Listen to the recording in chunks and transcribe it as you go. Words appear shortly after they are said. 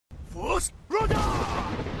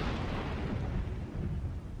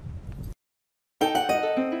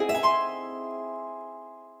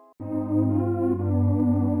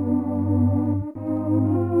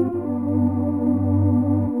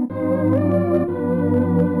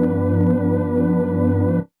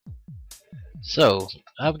So,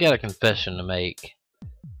 I've got a confession to make.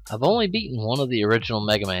 I've only beaten one of the original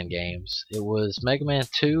Mega Man games. It was Mega Man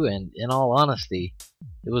 2, and in all honesty,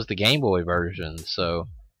 it was the Game Boy version, so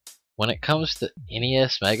when it comes to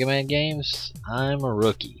NES Mega Man games, I'm a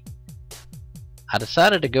rookie. I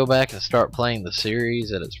decided to go back and start playing the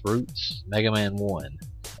series at its roots, Mega Man 1.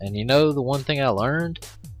 And you know the one thing I learned?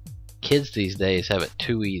 Kids these days have it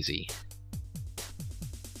too easy.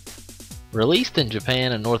 Released in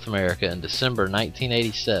Japan and North America in December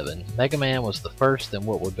 1987, Mega Man was the first in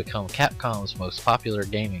what would become Capcom's most popular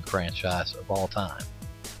gaming franchise of all time.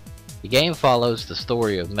 The game follows the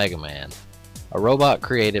story of Mega Man, a robot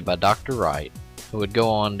created by Dr. Wright, who would go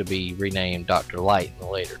on to be renamed Dr. Light in the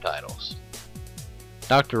later titles.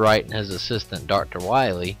 Dr. Wright and his assistant Dr.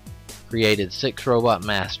 Wily created 6 robot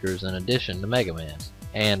masters in addition to Mega Man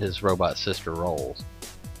and his robot sister roles.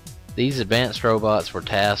 These advanced robots were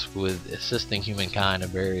tasked with assisting humankind in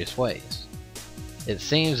various ways. It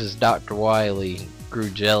seems as Dr. Wily grew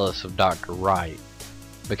jealous of Dr. Wright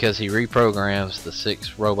because he reprograms the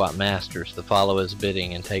 6 robot masters to follow his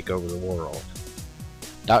bidding and take over the world.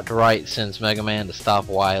 Dr. Wright sends Mega Man to stop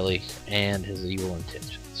Wily and his evil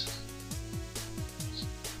intentions.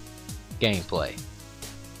 Gameplay.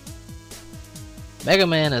 Mega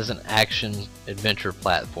Man is an action-adventure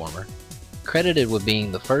platformer, credited with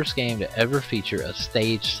being the first game to ever feature a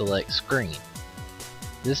stage select screen.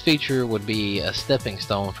 This feature would be a stepping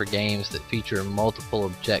stone for games that feature multiple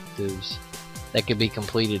objectives that could be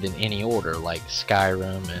completed in any order, like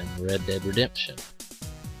Skyrim and Red Dead Redemption.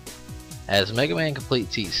 As Mega Man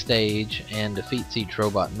completes each stage and defeats each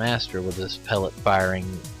robot master with his pellet-firing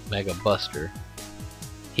Mega Buster,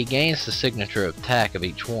 he gains the signature attack of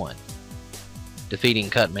each one. Defeating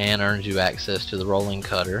Cutman earns you access to the Rolling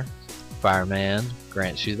Cutter. Fireman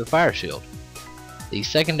grants you the Fire Shield. These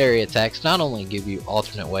secondary attacks not only give you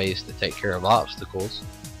alternate ways to take care of obstacles,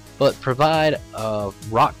 but provide a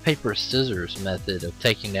rock paper scissors method of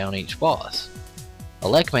taking down each boss.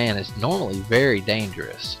 Elecman is normally very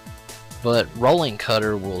dangerous, but Rolling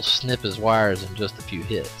Cutter will snip his wires in just a few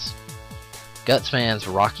hits. Gutsman's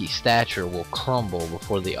rocky stature will crumble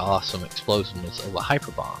before the awesome explosiveness of a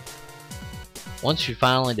hyper bomb. Once you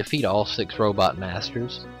finally defeat all 6 robot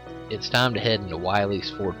masters, it's time to head into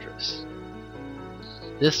Wily's Fortress.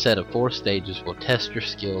 This set of 4 stages will test your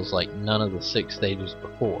skills like none of the 6 stages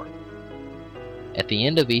before. At the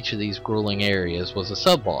end of each of these grueling areas was a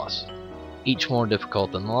sub-boss, each more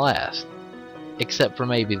difficult than the last, except for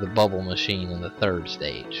maybe the bubble machine in the 3rd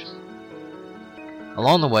stage.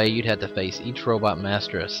 Along the way, you'd have to face each robot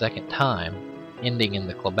master a second time, ending in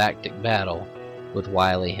the climactic battle with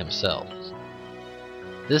Wily himself.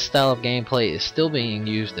 This style of gameplay is still being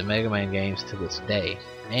used in Mega Man games to this day,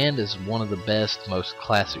 and is one of the best, most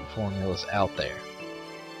classic formulas out there.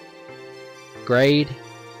 Grade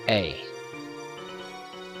A.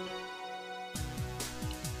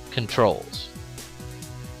 Controls.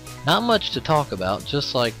 Not much to talk about,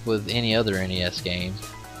 just like with any other NES game.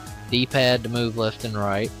 D-pad to move left and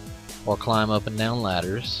right, or climb up and down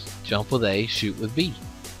ladders, jump with A, shoot with B.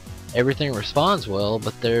 Everything responds well,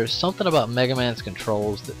 but there's something about Mega Man's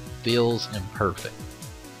controls that feels imperfect,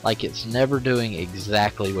 like it's never doing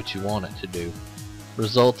exactly what you want it to do,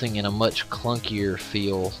 resulting in a much clunkier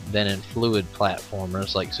feel than in fluid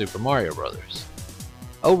platformers like Super Mario Bros.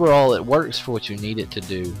 Overall, it works for what you need it to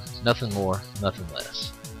do, nothing more, nothing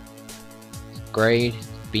less. Grade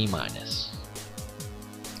B-.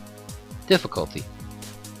 Difficulty.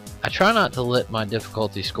 I try not to let my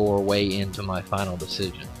difficulty score weigh into my final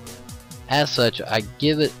decision. As such, I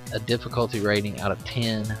give it a difficulty rating out of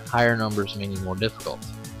 10, higher numbers meaning more difficult.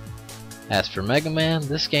 As for Mega Man,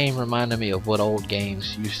 this game reminded me of what old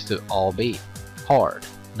games used to all be. Hard.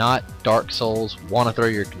 Not Dark Souls, want to throw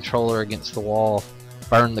your controller against the wall,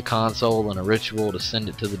 burn the console in a ritual to send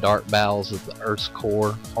it to the dark bowels of the Earth's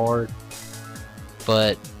core hard.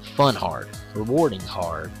 But fun hard, rewarding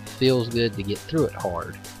hard, feels good to get through it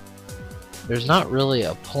hard. There's not really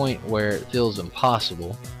a point where it feels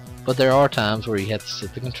impossible, but there are times where you have to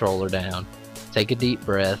sit the controller down, take a deep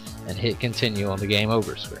breath, and hit continue on the game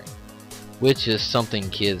over screen, which is something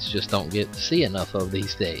kids just don't get to see enough of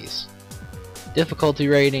these days. Difficulty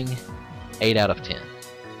rating, 8 out of 10.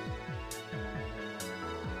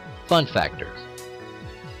 Fun factor.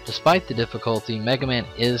 Despite the difficulty, Mega Man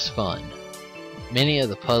is fun. Many of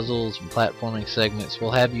the puzzles and platforming segments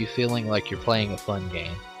will have you feeling like you're playing a fun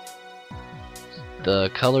game.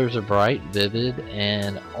 The colors are bright, vivid,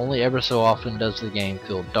 and only ever so often does the game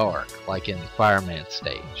feel dark, like in the Fireman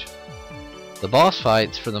stage. The boss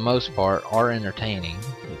fights, for the most part, are entertaining,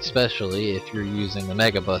 especially if you're using the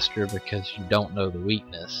Mega Buster because you don't know the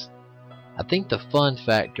weakness. I think the fun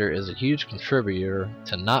factor is a huge contributor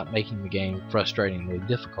to not making the game frustratingly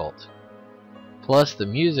difficult. Plus, the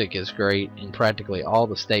music is great in practically all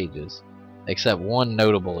the stages, except one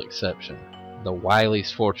notable exception, the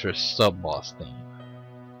Wily's Fortress sub-boss theme.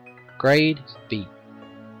 Grade B.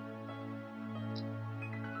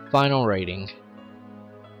 Final rating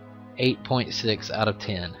 8.6 out of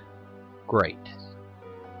 10. Great.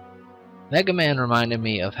 Mega Man reminded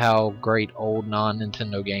me of how great old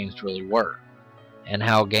non-Nintendo games really were, and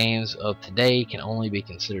how games of today can only be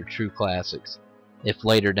considered true classics if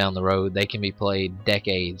later down the road they can be played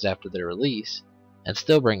decades after their release and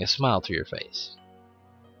still bring a smile to your face.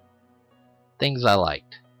 Things I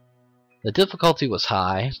liked. The difficulty was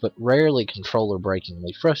high, but rarely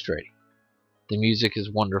controller-breakingly frustrating. The music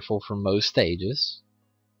is wonderful for most stages,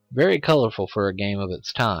 very colorful for a game of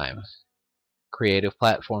its time. Creative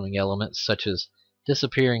platforming elements such as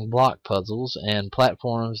disappearing block puzzles and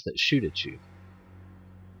platforms that shoot at you.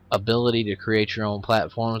 Ability to create your own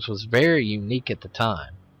platforms was very unique at the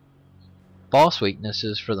time. Boss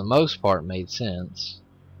weaknesses for the most part made sense,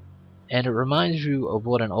 and it reminds you of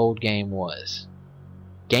what an old game was.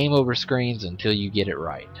 Game over screens until you get it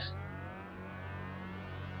right.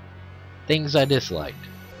 Things I disliked.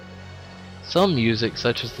 Some music,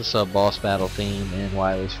 such as the sub-boss battle theme in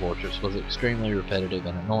Wily's Fortress, was extremely repetitive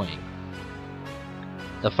and annoying.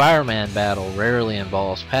 The Fireman battle rarely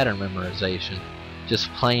involves pattern memorization,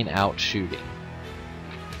 just plain out shooting.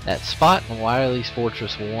 That spot in Wily's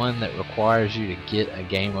Fortress 1 that requires you to get a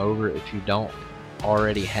game over if you don't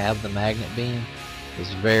already have the magnet beam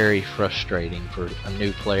is very frustrating for a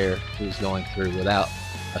new player who's going through without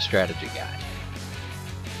a strategy guide.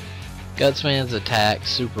 Gutsman's attack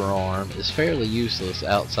super arm is fairly useless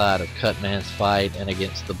outside of Cutman's fight and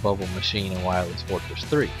against the bubble machine in Wily's Fortress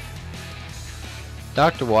 3.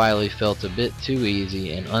 Dr. Wily felt a bit too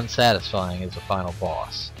easy and unsatisfying as a final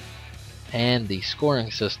boss, and the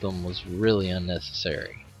scoring system was really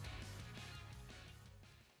unnecessary.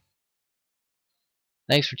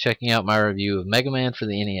 Thanks for checking out my review of Mega Man for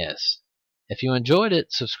the NES. If you enjoyed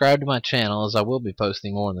it, subscribe to my channel as I will be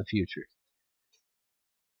posting more in the future.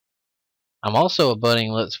 I'm also a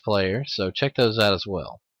budding Let's Player, so check those out as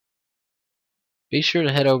well. Be sure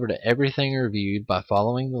to head over to Everything Reviewed by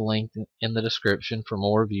following the link in the description for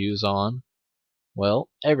more reviews on, well,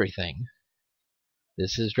 everything.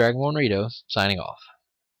 This is Dragonborn Rito, signing off.